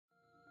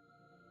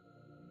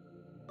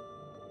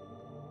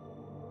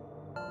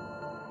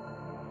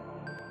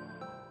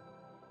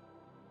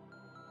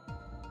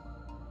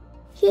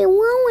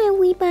Hello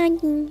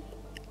everybody.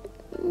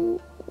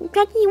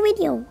 Back in the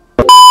video.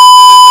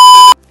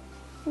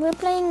 We're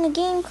playing a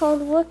game called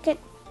Work at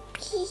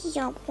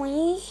Pizza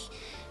Place.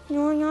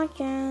 No, not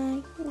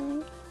that.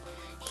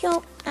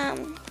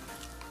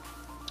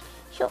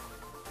 So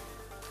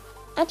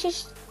let's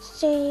just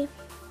say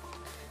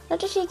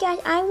guys,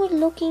 I was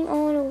looking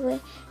all over.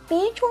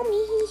 Bear told me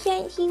he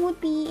said he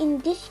would be in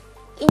this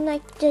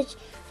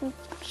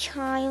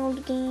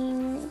child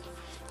game.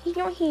 He's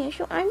not here,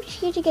 so I'm just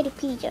here to get a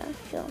pizza.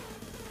 So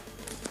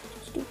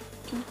let's do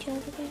pizza, I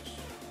guess.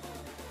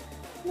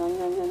 No.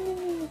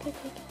 Okay.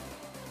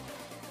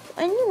 So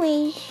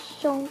anyways,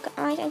 so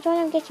guys, I thought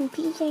I'd get some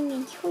pizza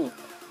and sleep.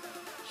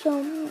 So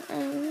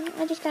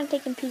I just gotta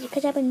take some pizza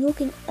because I've been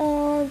looking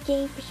all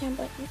day for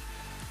somebody.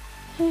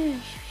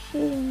 I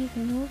don't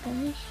even know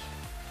guys.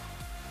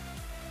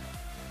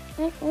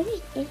 What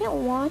is that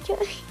water?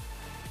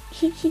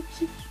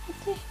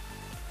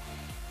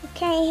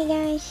 Okay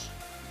guys.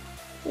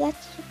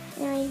 Let's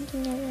go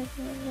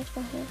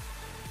here.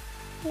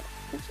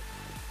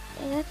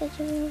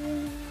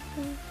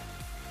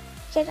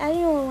 Because I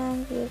don't know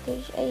around here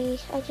because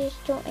I just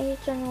don't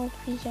know what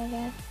pizza I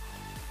have.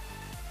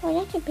 Oh,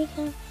 that's a big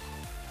house.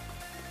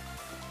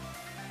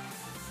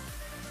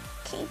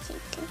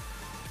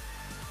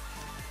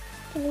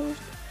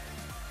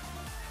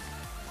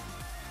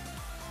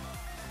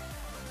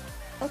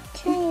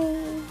 Okay.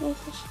 This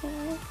is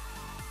good.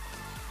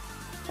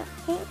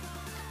 Okay.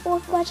 Oh, I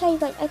forgot to tell you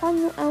guys, I got a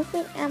new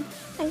outfit.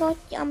 I got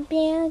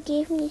Bear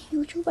gave me this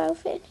YouTube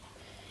outfit,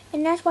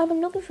 and that's why I've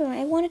been looking for him.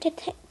 I wanted to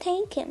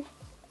thank him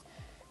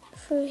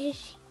for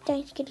his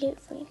Thanksgiving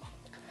delivery.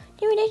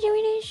 There it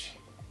is.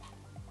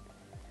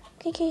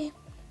 Okay.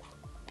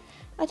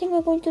 I think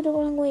we're going to the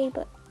wrong way,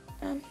 but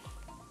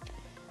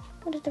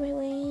what is the right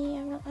way?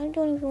 I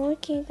don't even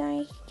work here,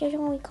 guys. There's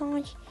only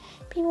cars.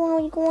 People are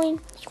always going.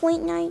 It's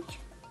late night.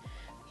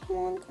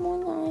 Come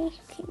on, guys.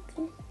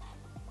 Okay.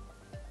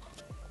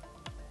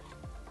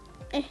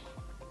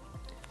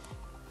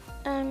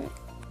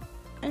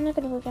 I'm not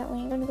gonna go that way.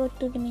 I'm gonna go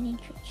through the main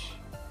entrance.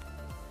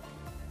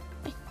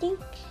 I think.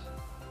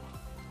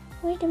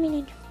 Where's the main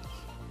entrance?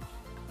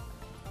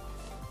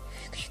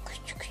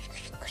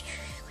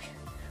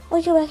 Oh,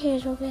 it's back here.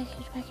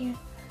 Back here.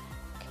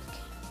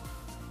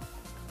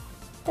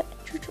 Okay.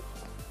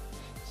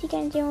 See,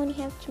 guys, they only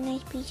have some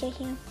nice pizza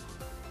here.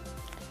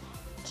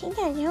 See,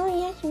 guys, they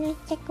only have some nice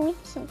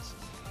decorations.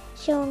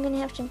 So I'm gonna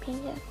have some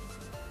pizza.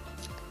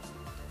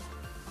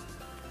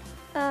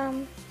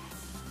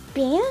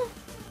 Bear?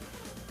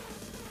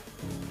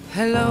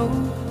 Hello,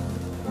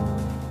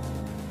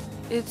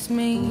 it's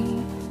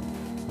me.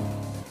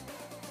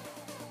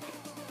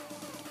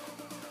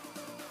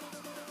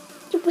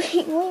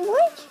 Wait,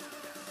 what?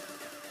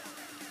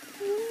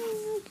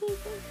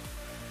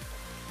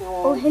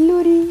 Oh,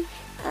 hello, Ring.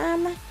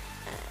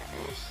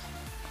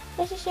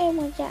 Let's just say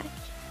one that.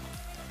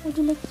 Would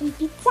you like some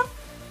pizza?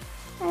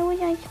 I would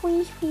like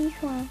Squeeze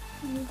pizza.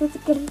 That's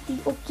great.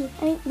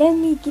 Okay, let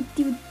me get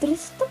you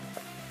dressed up.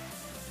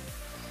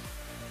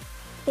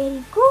 There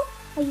you go.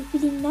 Are you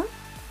feeling now?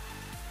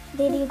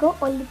 There you go.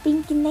 All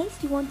pink and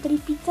nice. You want 3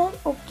 pizza?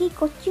 Okay,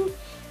 got you.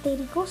 There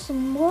you go.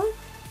 Some more.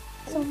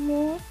 And some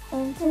more.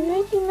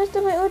 You messed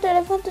up my order.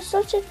 I want the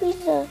sausage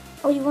pizza.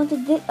 Oh, you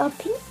wanted a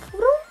pink,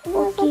 bro?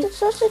 No, Okay. I want the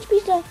sausage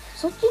pizza.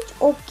 Sausage?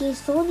 Okay,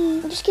 sorry.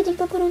 I'm just kidding,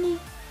 pepperoni.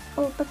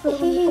 Oh,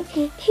 pepperoni.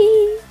 Okay.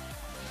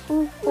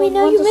 Wait,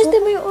 now you messed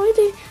up my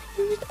order.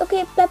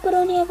 Okay,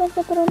 pepperoni. I want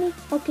pepperoni.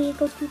 Okay,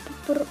 got you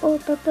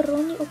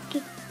pepperoni.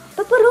 Okay.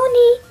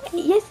 Pepperoni.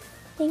 Yes.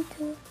 Thank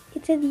you.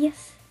 It said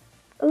yes.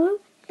 Oh,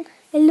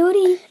 hello,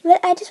 Ring. Well,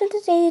 I just want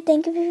to say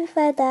thank you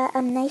for that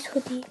nice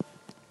hoodie.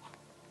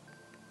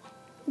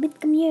 But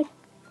come here.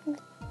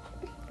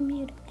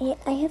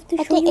 I have to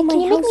show you my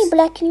Can you house. make me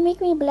black? Can you make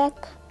me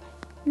black?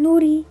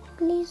 Nuri,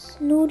 Please.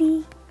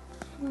 Nuri.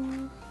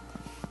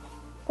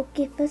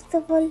 Okay, first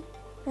of all,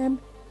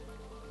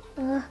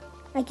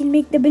 I can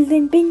make the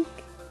building pink.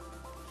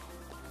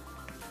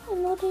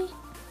 Nori,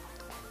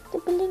 the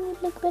building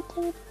would look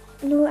better.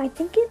 No, I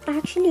think it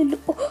actually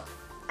look. Oh,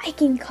 I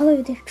can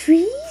color the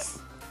trees.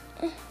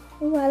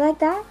 Oh, I like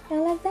that.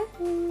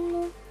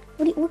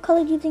 What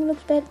color do you think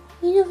looks better?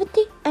 You know what?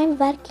 I'm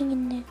working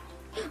in there.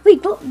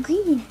 Wait, not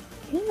green.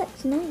 Green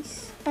looks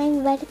nice.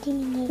 I'm working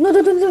in there.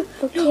 No.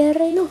 Okay,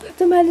 right? No,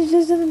 the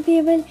manager doesn't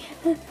pay well.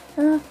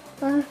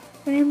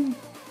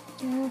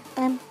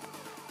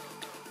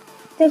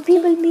 The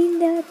people mean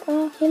that.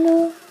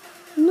 Hello.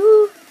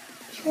 No.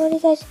 Sorry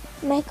guys,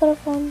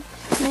 microphone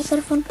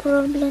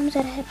problems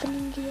are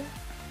happening here.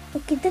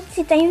 Okay, that's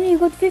it. I only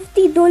got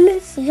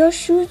 $50. Your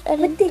shoes are.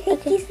 What the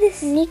heck is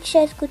this? Nick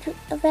says,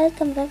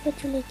 welcome,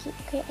 Ravatuliki.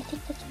 Okay, I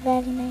think that's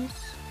very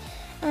nice.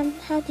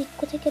 How could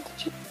I get the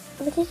cheap?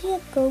 What is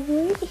it? Go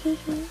word? Okay,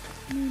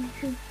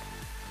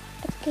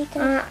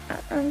 guys.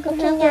 I'm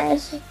gonna Okay,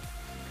 guys.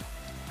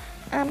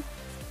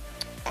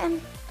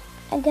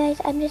 Guys,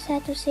 I'm just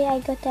sad to say I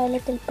got a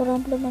little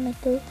problem on my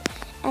tooth,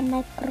 and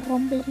my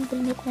problem will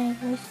make my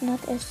voice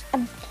not as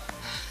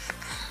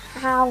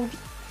how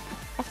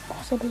as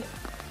possible.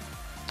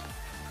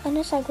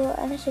 Unless I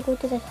go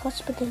to the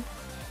hospital.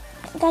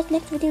 Guys,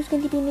 next video is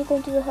going to be me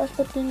going to the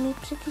hospital in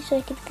Meep City so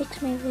I can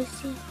fix my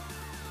voice.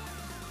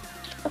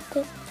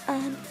 Okay,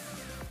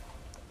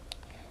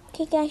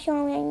 okay guys,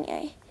 show me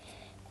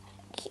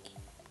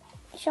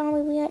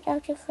we got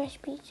out your fresh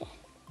pizza.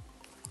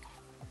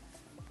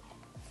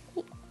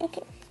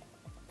 Okay.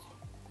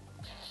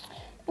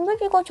 I'm going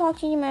to go talk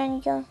to the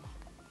manager.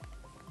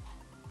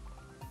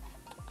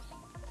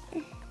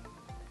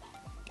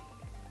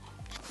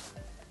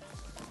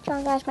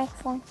 John, guys,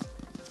 microphone.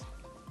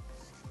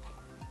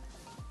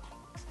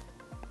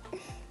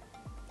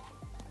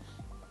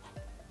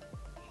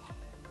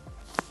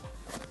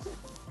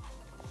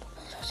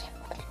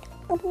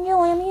 Open your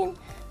one, I'm in.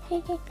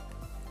 Okay.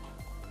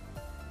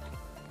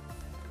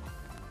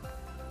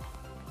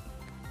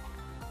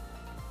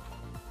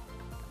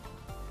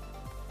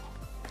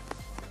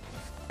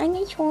 I'm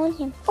gonna troll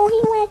him. Oh,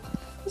 he went.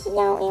 He's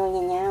down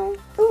area now.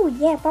 Oh,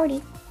 yeah,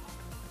 party.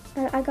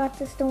 I got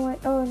this, don't worry.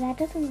 Oh, that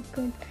doesn't look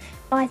good.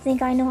 Oh, I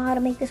think I know how to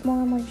make this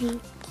more emoji.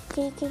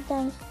 Okay,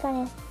 guys,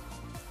 kind of.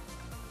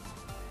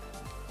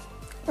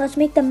 Let's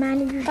make the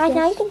manager. Guys,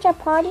 now you can start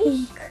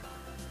parties.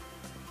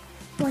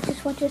 Watch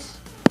this, watch this.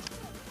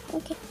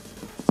 Okay.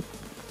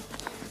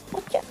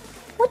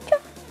 What's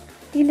up?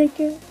 Do you like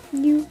your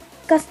new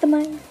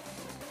customized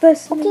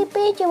person? Okay,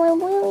 Paige, I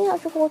really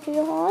have to go to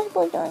the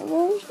hospital.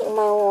 You see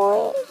my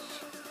voice?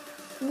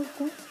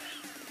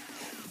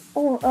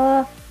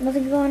 Oh,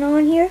 nothing going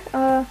on here.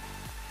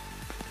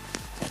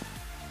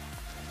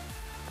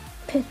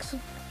 Pixel.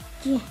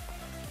 Yeah.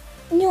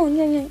 No.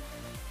 Yeah.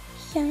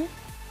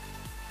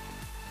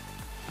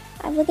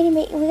 We're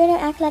gonna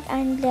act like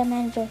I'm the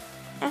manager.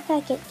 Act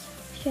like it.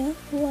 Sure.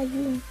 Who are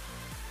you?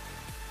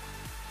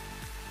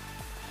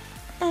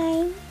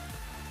 I'm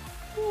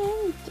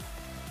manager.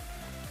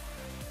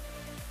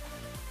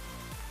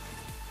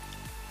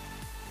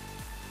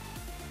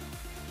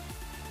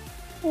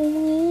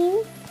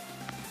 Leave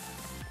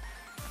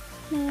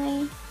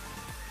my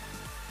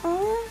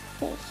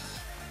office.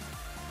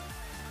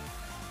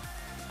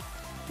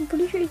 I'm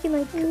pretty sure you can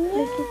make it.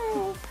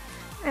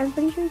 I'm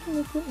pretty sure you can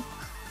make it.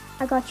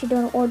 I got you,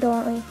 don't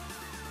worry.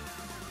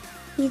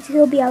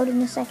 He'll be out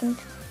in a second.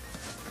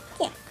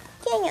 Yeah,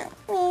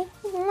 my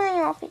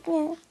office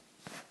now.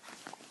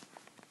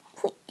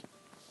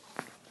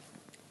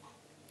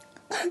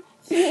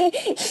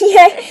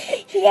 Yeah,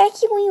 he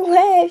actually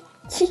left.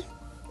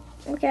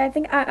 Okay, I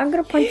think I'm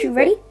gonna punch you.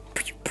 Ready?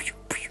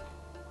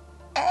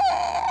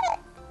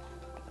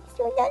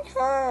 So that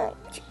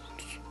hurt.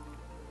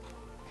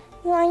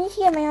 You want to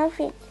see my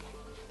outfit?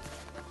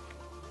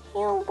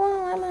 Yo,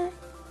 Mama.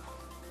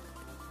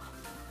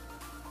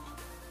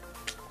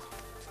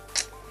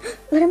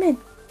 Let him in.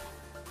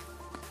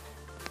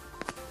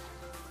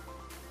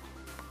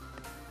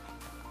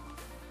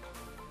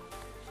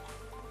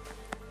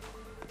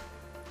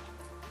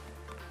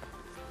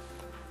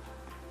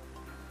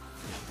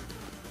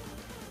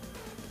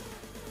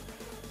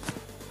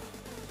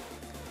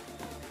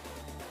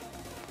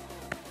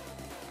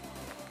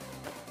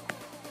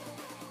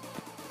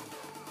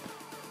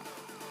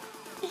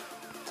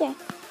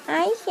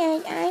 I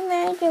said I'm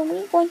manager.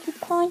 We're going to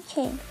punch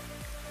him.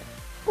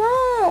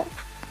 Wow.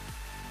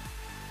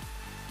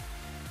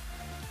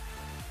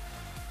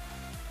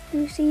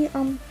 You see,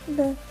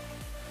 the...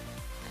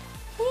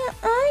 Yeah,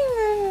 I'm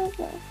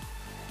manager.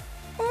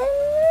 I'm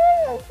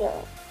manager.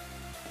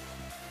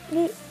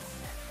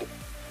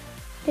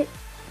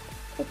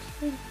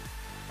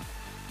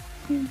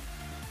 You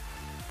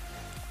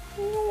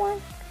know what?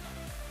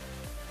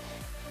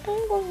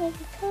 I'm going to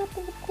the top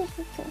of the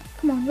cookie tree.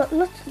 Come on,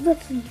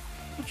 let's leave.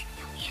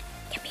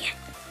 Get me in.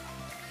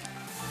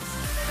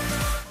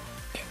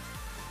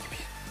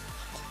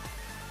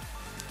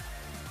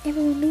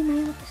 Everyone leave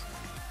my office.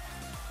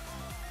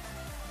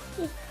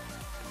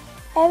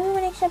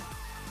 Everyone out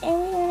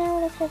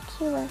except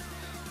Kira.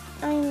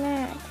 I'm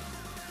mad.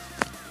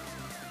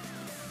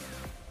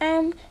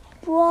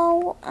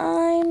 Bro,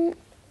 I'm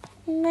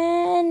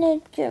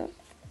manager.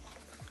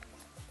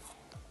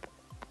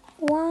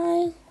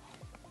 Why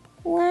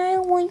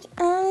would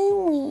I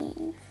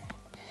leave?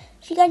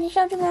 She got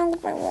something wrong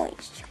with my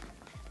voice.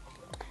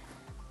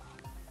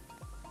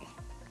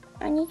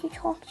 I need to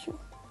talk to you.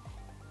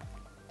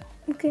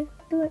 Okay,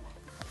 do it.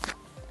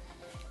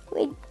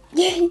 Wait,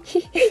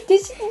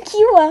 this isn't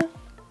Kira.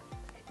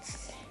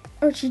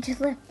 Oh, she just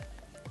left.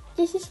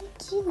 This isn't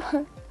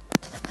Kira.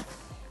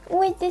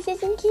 Wait, this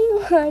isn't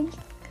Kira.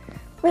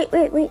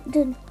 Wait,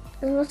 dude.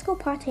 Let's go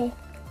party.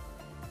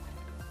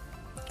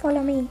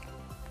 Follow me.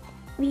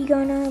 We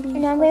gonna be...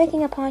 And I'm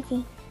making a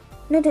party.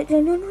 No. You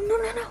can't make it.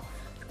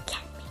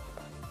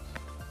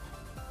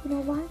 You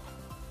know why?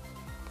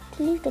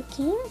 To leave the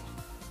game?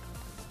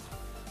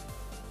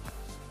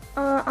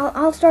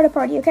 I'll start a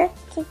party, okay?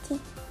 Okay.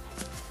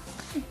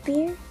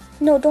 Beer?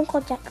 No, don't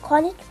call that.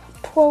 Call it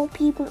 12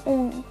 people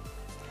only.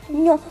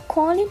 No,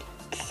 call it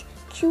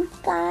cute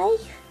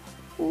guys.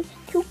 I'm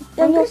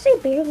gonna say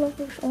beer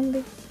lovers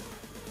only.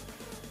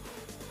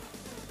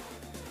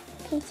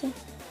 Okay.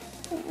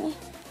 I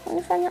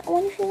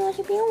wonder if you know what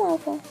to be a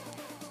waffle.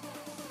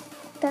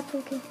 That's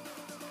okay.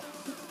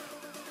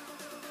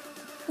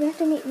 We have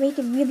to make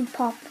it really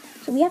pop.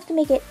 So we have to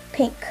make it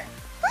pink.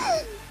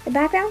 The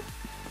background,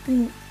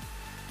 green.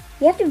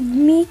 We have to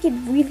make it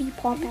really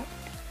pop out.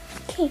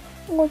 Okay,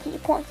 I'm going to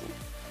get party.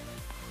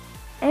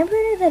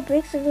 Emperor that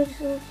breaks the rules.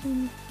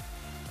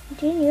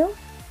 Continue?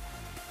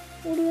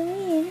 What do you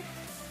mean?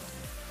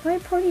 My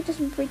party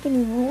doesn't break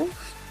any rules.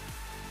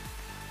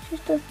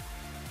 It's just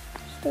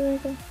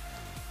like a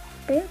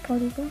bear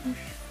party, gosh.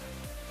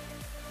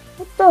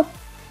 What the?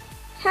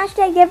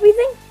 Hashtag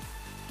everything?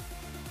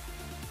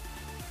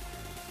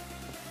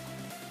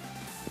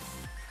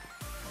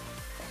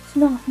 It's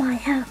not my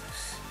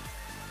house.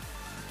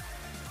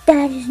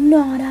 That is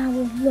not how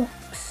it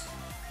looks.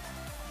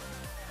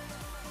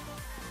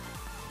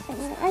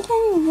 I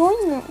can't even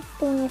join that.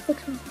 Don't need to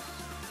fix this.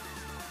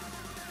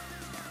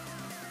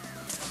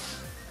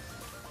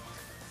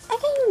 I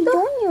can't even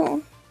join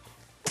you.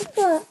 What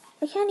the?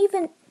 I can't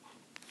even.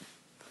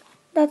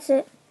 That's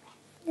it.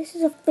 This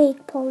is a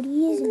fake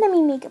party, isn't it? Let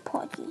me make a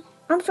party.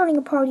 I'm starting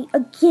a party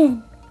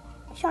again.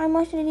 Sorry,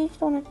 most of these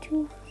on a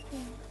 2.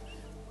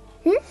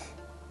 I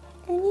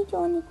need you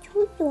on the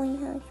 2 join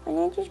house, but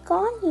I just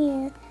got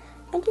here.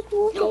 I just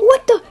moved in.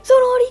 What the?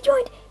 Someone already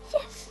joined.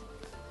 Yes.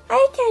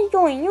 I can't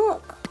join.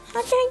 Look.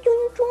 How can't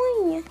you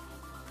join?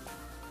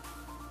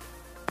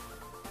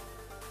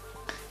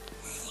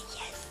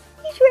 Yes.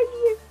 He's right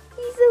here.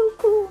 He's so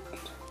cool.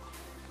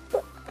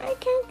 But I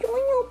can't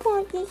join your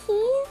party,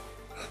 see?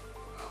 I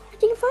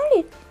think I found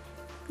it.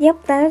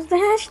 Yep, that is the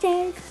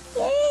hashtag.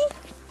 Yay!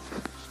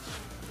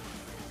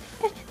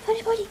 Found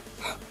a party.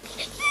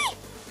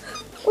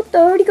 What the? I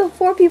already got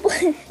 4 people.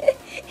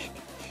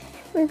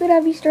 We're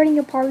gonna be starting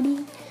a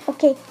party.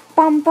 Okay.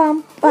 Bum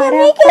bum. I'm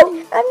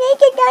naked. I'm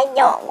naked, guys.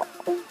 No.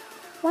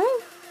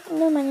 What?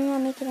 No, I'm not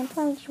naked. I'm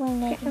probably just wearing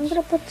naked. I'm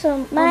gonna put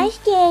some. My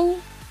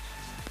skin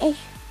is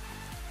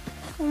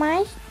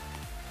my.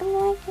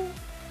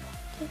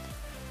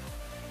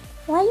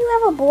 Why do you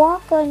have a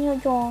block on your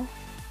jaw?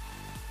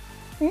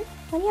 Why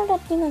do you have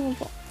that thing on your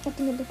jaw? I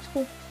think it looks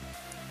cool.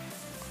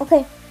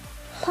 Okay.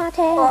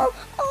 Party.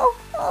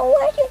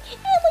 What is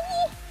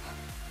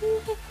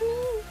it?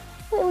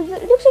 Wait,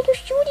 it looks like you're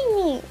shooting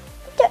me.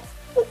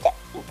 What's that?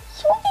 You're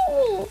shooting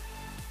me.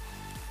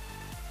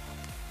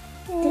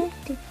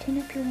 Turn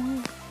up your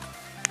wine.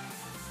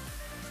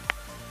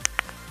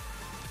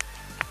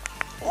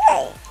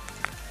 Yay!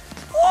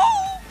 Yay!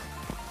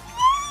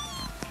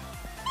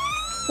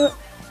 Look,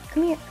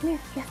 come here. You have to be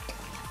DJ.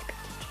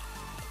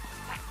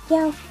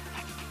 Yeah.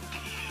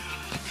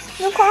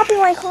 No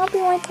copyright.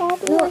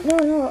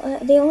 No.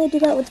 They only do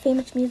that with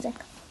famous music.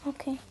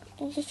 Okay.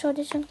 I just saw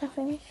this one's not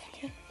famous.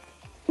 Okay.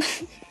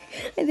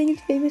 I think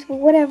it's famous, but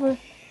whatever.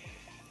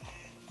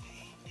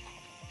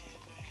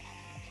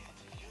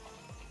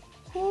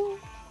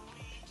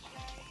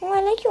 Oh,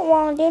 I like your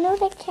wall. They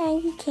look like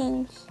candy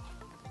canes.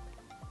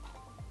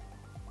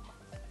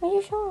 Where's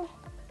your shawl?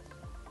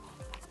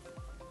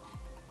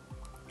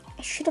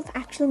 I should have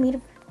actually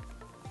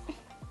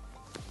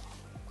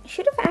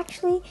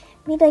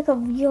made like a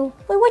real.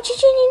 Wait, what's you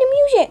changing the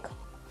music?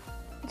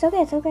 It's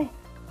okay.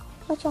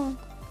 What's on?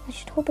 I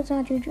should hope it's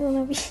not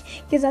Juju,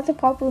 because that's a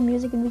popular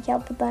music and we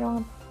can't put that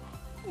on.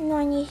 No,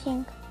 I need to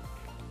sing.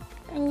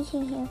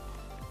 Here.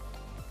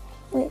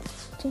 Wait,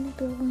 turn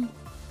up your volume.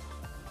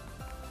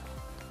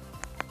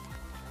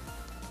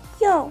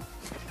 Yo!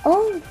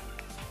 Oh!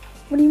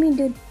 What do you mean,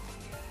 dude?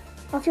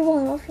 Off your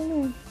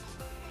volume.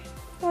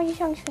 Oh, your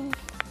song's finished.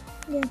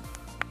 Yeah.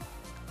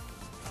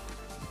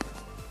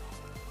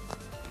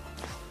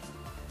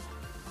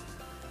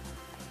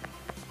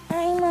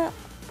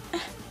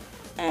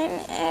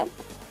 I'm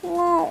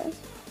no.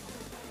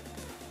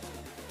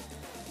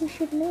 You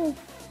should know.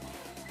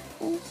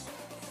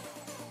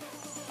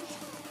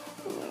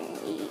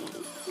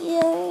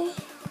 Yeah.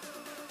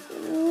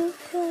 You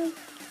can.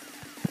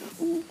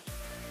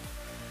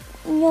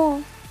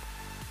 No.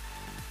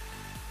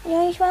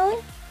 Are you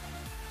smiling?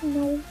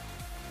 No.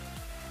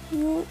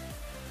 You.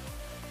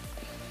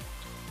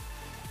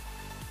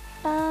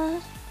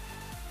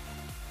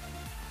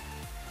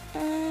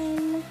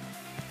 I'm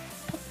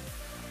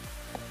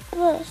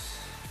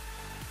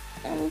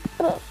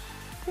boss.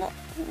 No,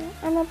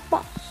 I'm a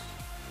boss.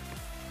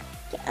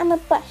 Yeah, I'm a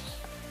boss.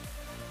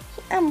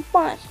 Yeah, I'm a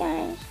boss,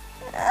 guys.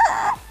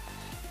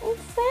 I'm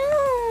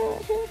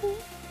found.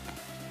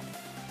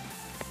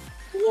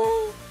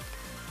 Yay.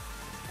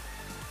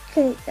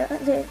 Okay,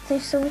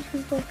 there's so much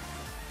people.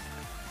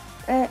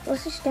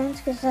 Let's just dance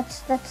because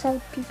that's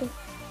how people.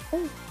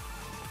 Oh.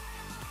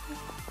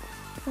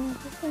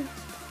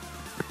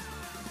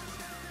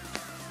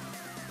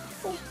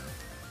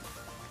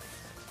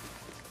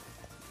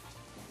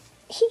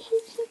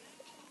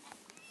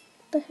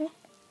 The heck?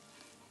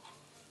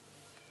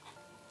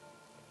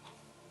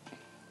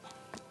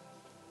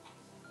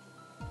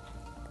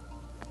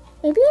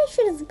 Maybe I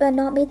should have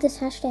not made this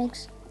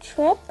hashtags.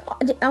 Trip?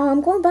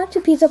 I'm going back to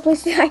Pizza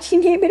Place to actually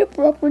name it a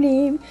proper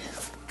name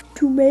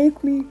to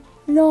make me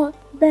not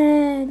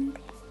banned.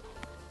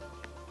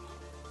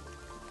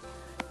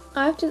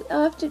 I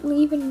have to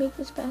leave and make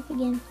this back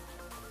again.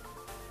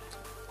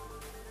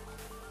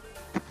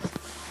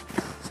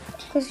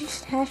 Because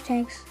it's just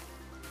hashtags.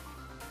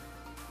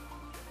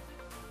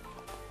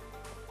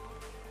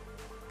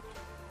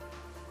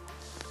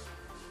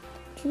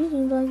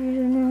 Jesus, like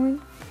you're annoying.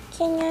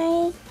 Can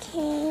you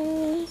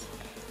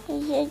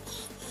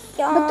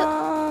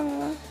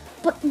song?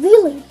 But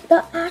really,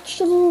 the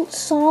actual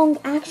song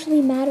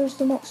actually matters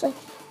the most. Like,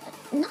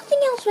 nothing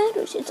else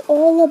matters. It's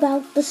all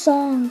about the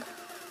song.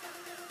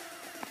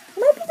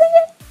 Might be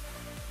thinking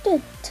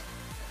that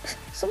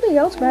something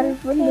else matters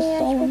than the Okay,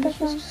 song. let's It's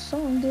pick a just a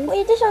song, dude.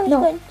 Wait, this song is No,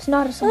 good. it's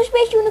not a Oh, song.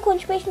 Space Unicorn,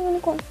 Space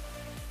Unicorn.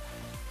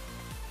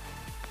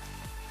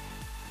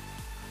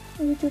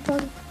 You two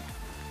talking.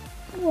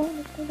 You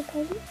want to play the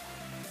party?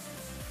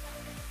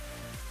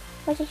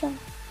 What's the song?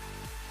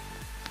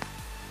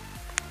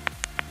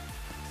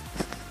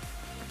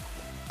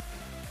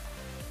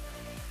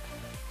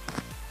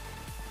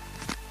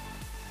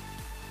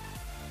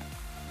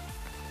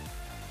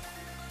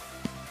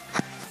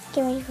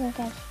 Get ready for it,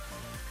 guys.